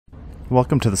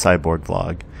Welcome to the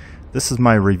Cybogvlog. This is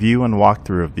my review and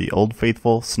walkthrough of the Old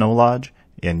Faithful Snow Lodge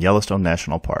in Yellowstone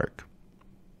National Park.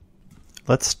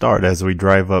 Let's start as we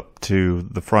drive up to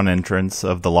the front entrance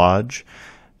of the lodge.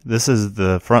 This is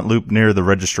the front loop near the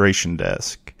registration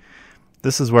desk.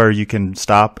 This is where you can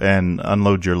stop and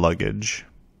unload your luggage.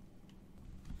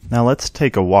 Now let's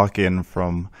take a walk in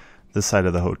from this side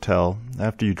of the hotel.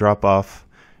 After you drop off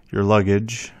your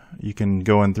luggage, you can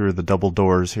go in through the double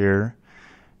doors here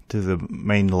to the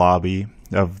main lobby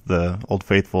of the Old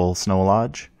Faithful Snow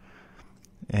Lodge.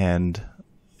 And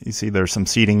you see there's some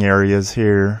seating areas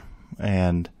here,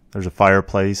 and there's a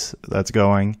fireplace that's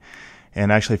going.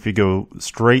 And actually, if you go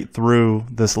straight through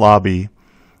this lobby,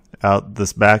 out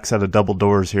this back set of double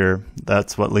doors here,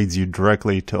 that's what leads you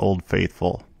directly to Old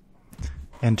Faithful.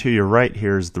 And to your right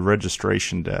here is the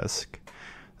registration desk.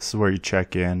 This is where you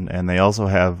check in, and they also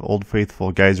have Old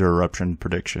Faithful geyser eruption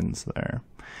predictions there.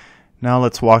 Now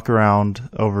let's walk around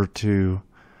over to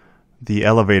the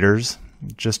elevators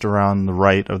just around the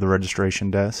right of the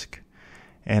registration desk.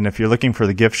 And if you're looking for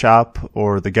the gift shop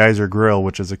or the Geyser Grill,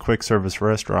 which is a quick service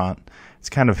restaurant,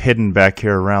 it's kind of hidden back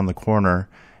here around the corner,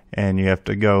 and you have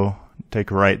to go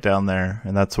take a right down there,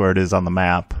 and that's where it is on the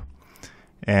map.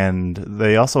 And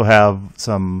they also have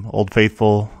some Old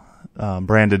Faithful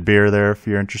branded beer there if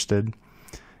you're interested.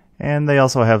 And they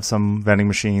also have some vending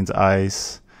machines,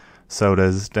 ice,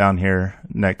 sodas down here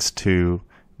next to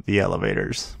the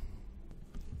elevators.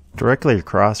 Directly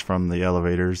across from the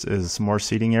elevators is some more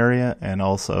seating area and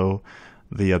also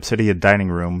the obsidian dining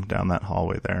room down that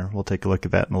hallway there. We'll take a look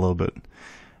at that in a little bit.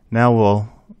 Now we'll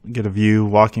get a view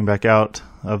walking back out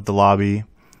of the lobby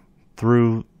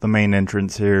through the main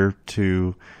entrance here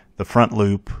to the front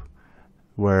loop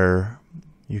where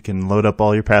you can load up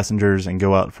all your passengers and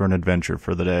go out for an adventure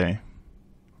for the day.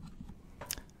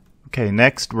 Okay,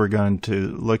 next we're going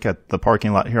to look at the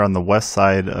parking lot here on the west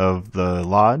side of the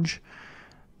lodge.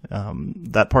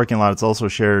 That parking lot is also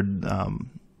shared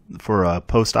for a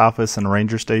post office and a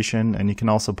ranger station, and you can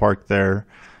also park there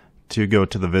to go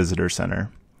to the visitor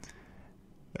center.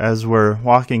 As we're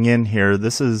walking in here,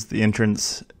 this is the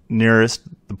entrance nearest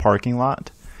the parking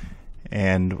lot,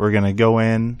 and we're going to go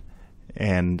in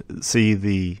and see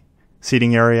the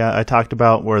seating area I talked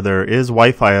about where there is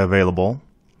Wi-Fi available.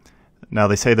 Now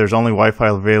they say there's only Wi-Fi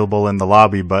available in the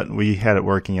lobby, but we had it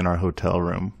working in our hotel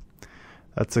room.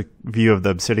 That's a view of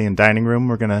the obsidian dining room.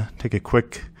 We're going to take a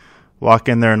quick walk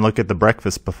in there and look at the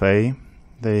breakfast buffet.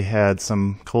 They had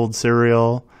some cold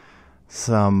cereal,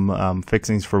 some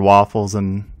fixings for waffles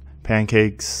and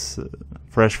pancakes,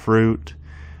 fresh fruit,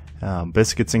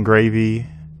 biscuits and gravy,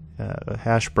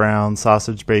 hash brown,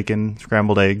 sausage, bacon,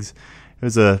 scrambled eggs. It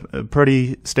was a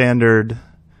pretty standard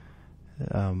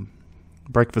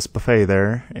breakfast buffet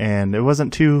there, and it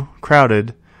wasn't too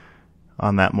crowded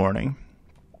on that morning.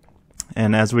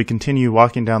 And as we continue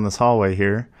walking down this hallway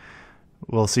here,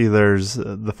 we'll see there's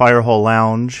the Fire Hole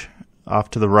Lounge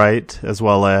off to the right, as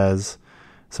well as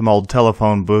some old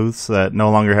telephone booths that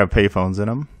no longer have payphones in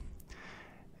them.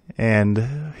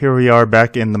 And here we are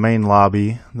back in the main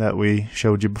lobby that we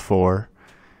showed you before,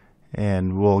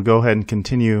 and we'll go ahead and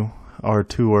continue our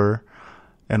tour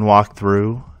and walk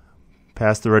through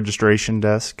past the registration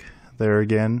desk there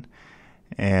again,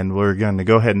 and we're going to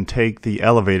go ahead and take the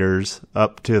elevators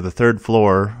up to the third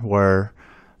floor where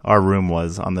our room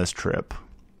was on this trip.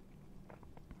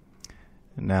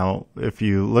 Now, if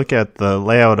you look at the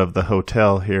layout of the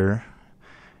hotel here,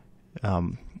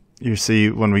 you see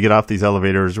when we get off these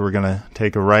elevators, we're going to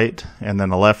take a right and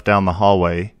then a left down the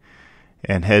hallway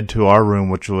and head to our room,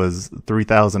 which was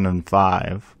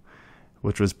 3005,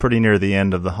 which was pretty near the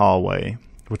end of the hallway,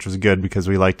 which was good because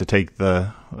we like to take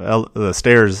the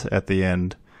stairs at the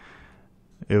end.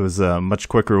 It was a much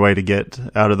quicker way to get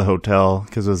out of the hotel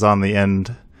because it was on the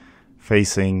end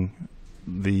facing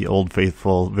the Old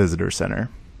Faithful Visitor Center.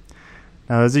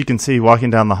 Now, as you can see, walking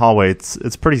down the hallway,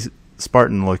 it's pretty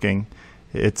Spartan looking.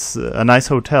 It's a nice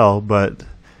hotel, but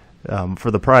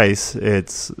for the price,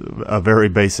 it's a very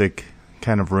basic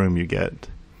kind of room you get.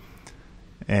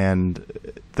 And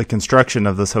the construction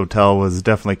of this hotel was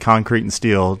definitely concrete and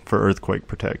steel for earthquake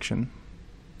protection.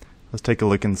 Let's take a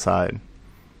look inside.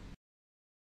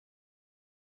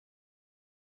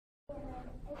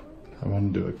 I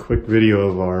want to do a quick video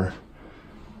of our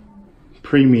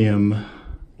premium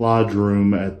lodge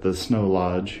room at the Snow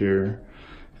Lodge here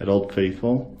at Old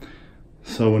Faithful.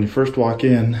 So when you first walk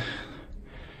in,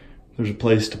 there's a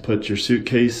place to put your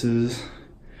suitcases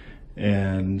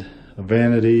and a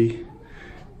vanity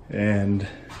and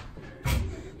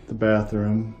the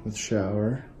bathroom with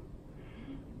shower.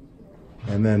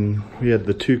 And then we had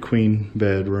the 2-queen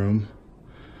bedroom.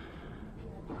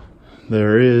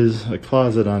 there is a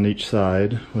closet on each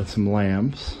side with some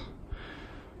lamps,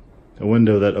 a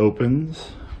window that opens,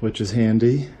 which is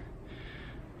handy,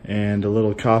 and a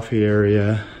little coffee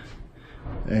area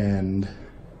and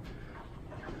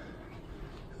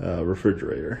a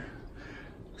refrigerator.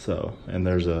 So, and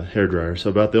there's a hairdryer. So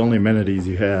about the only amenities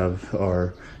you have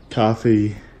are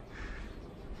coffee,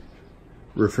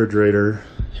 refrigerator,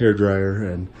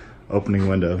 hairdryer, and opening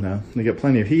window. Now, you get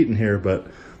plenty of heat in here, but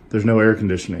there's no air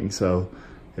conditioning. So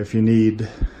if you need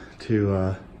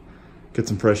to get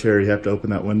some fresh air, you have to open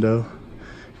that window.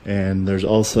 And there's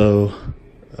also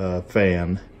a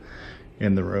fan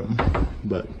in the room.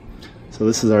 But so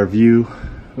this is our view.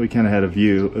 We kind of had a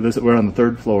view. We're on the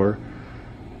 3rd floor.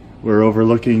 We're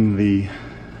overlooking the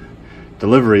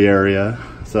delivery area,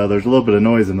 so there's a little bit of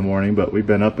noise in the morning, but we've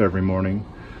been up every morning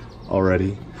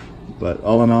already. But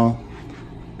all in all,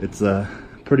 it's a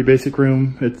pretty basic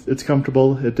room. It's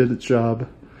comfortable. It did its job,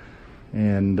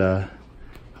 and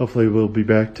hopefully we'll be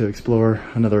back to explore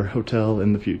another hotel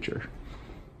in the future.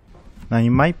 Now you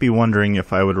might be wondering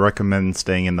if I would recommend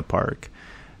staying in the park.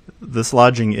 This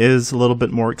lodging is a little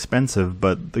bit more expensive,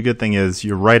 but the good thing is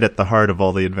you're right at the heart of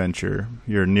all the adventure.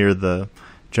 You're near the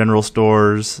general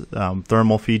stores,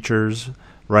 thermal features,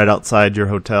 right outside your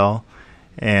hotel.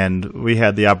 And we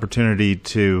had the opportunity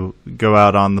to go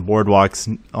out on the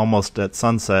boardwalks almost at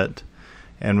sunset,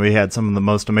 and we had some of the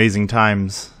most amazing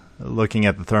times looking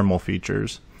at the thermal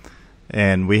features.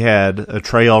 And we had a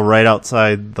trail right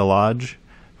outside the lodge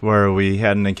where we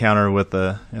had an encounter with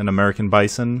an American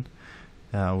bison.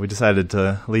 We decided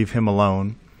to leave him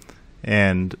alone,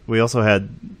 and we also had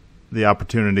the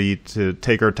opportunity to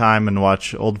take our time and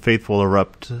watch Old Faithful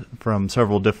erupt from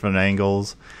several different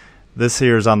angles. This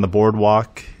here is on the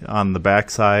boardwalk on the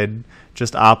backside,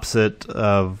 just opposite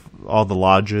of all the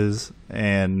lodges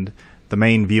and the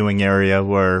main viewing area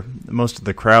where most of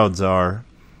the crowds are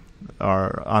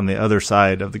on the other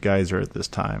side of the geyser at this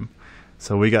time.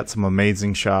 So we got some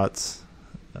amazing shots.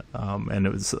 And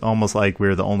it was almost like we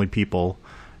were the only people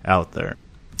out there.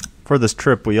 For this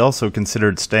trip, we also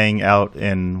considered staying out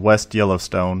in West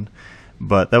Yellowstone,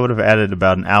 but that would have added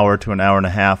about an hour to an hour and a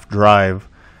half drive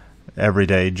every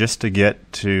day just to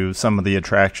get to some of the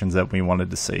attractions that we wanted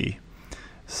to see.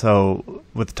 So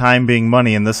with time being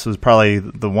money, and this was probably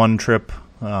the one trip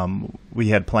we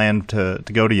had planned to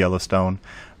go to Yellowstone,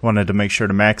 wanted to make sure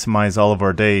to maximize all of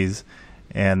our days,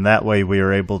 and that way we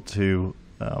were able to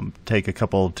take a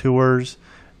couple of tours.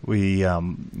 We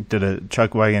did a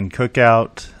chuck wagon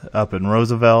cookout up in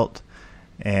Roosevelt,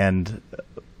 and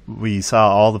we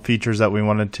saw all the features that we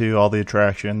wanted to, all the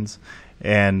attractions,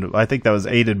 and I think that was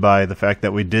aided by the fact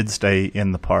that we did stay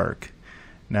in the park.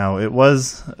 Now, it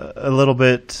was a little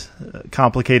bit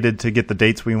complicated to get the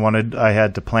dates we wanted. I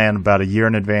had to plan about a year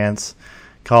in advance,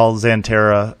 call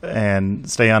Xanterra, and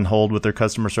stay on hold with their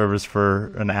customer service for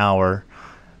an hour.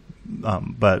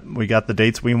 But we got the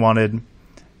dates we wanted.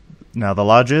 Now, the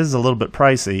lodge is a little bit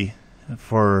pricey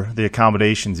for the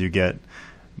accommodations you get.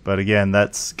 But again,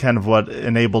 that's kind of what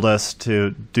enabled us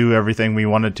to do everything we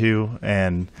wanted to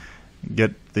and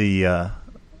get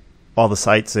all the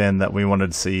sights in that we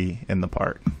wanted to see in the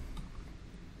park.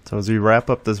 So as we wrap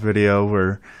up this video,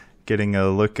 we're getting a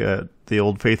look at the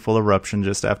Old Faithful eruption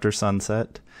just after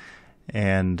sunset.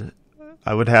 And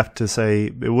I would have to say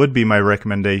it would be my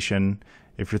recommendation,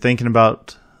 if you're thinking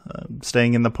about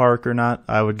staying in the park or not,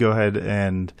 I would go ahead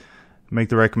and make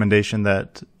the recommendation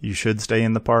that you should stay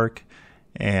in the park.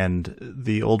 And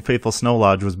the Old Faithful Snow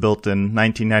Lodge was built in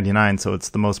 1999, so it's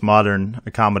the most modern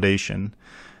accommodation.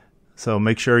 So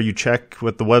make sure you check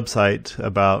with the website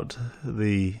about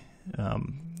the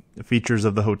features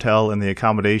of the hotel and the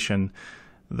accommodation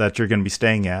that you're going to be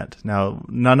staying at. Now,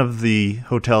 none of the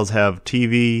hotels have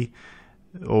TV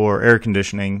or air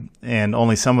conditioning, and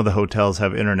only some of the hotels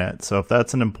have internet. So if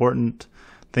that's an important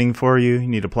thing for you, you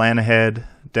need to plan ahead,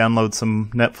 download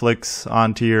some Netflix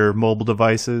onto your mobile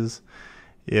devices.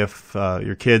 If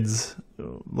your kids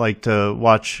like to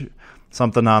watch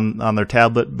something on their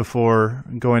tablet before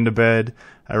going to bed,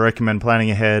 I recommend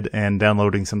planning ahead and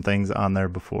downloading some things on there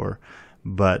before.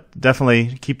 But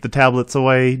definitely keep the tablets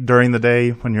away during the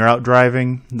day when you're out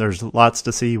driving. There's lots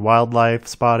to see, wildlife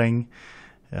spotting.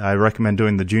 I recommend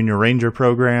doing the Junior Ranger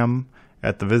program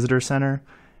at the Visitor Center.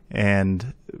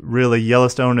 And really,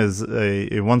 Yellowstone is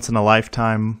a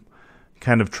once-in-a-lifetime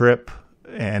kind of trip,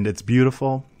 and it's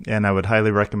beautiful, and I would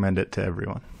highly recommend it to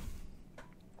everyone.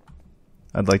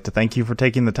 I'd like to thank you for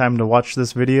taking the time to watch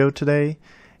this video today,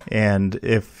 and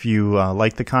if you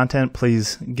like the content,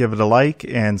 please give it a like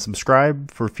and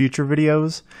subscribe for future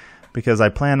videos, because I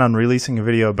plan on releasing a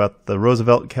video about the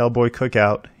Roosevelt Cowboy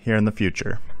Cookout here in the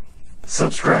future.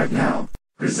 Subscribe now.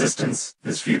 Resistance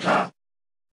is futile.